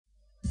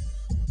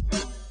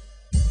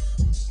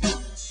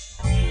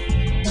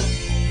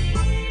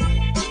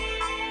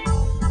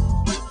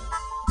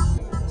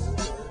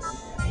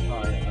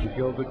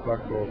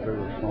Gilbert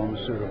Buchalter with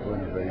Pharmaceutical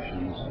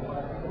Innovations.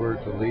 We're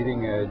at the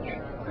leading edge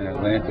in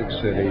Atlantic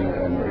City,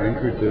 and we're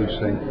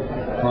introducing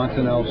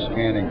continental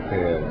scanning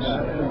pads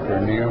for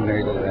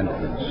neonatal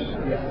infants.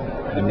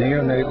 A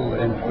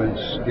neonatal infant's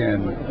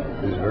skin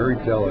is very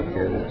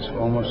delicate. It's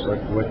almost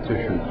like wet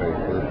tissue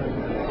paper.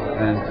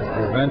 And to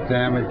prevent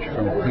damage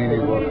from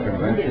cleaning off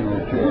conventional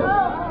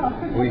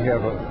gel, we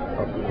have a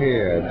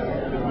pad.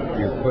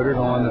 You put it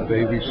on the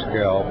baby's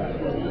scalp,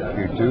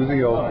 you do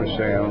the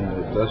ultrasound,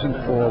 it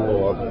doesn't fall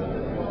off,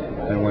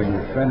 and when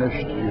you're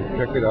finished, you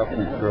pick it up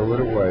and throw it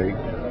away.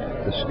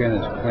 The skin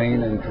is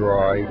clean and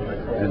dry,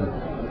 and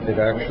it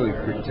actually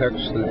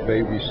protects the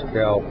baby's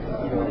scalp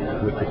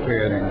with the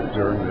padding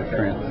during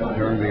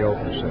the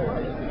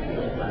ultrasound.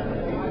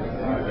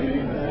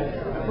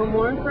 For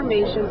more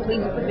information,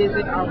 please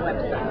visit our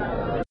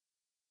website.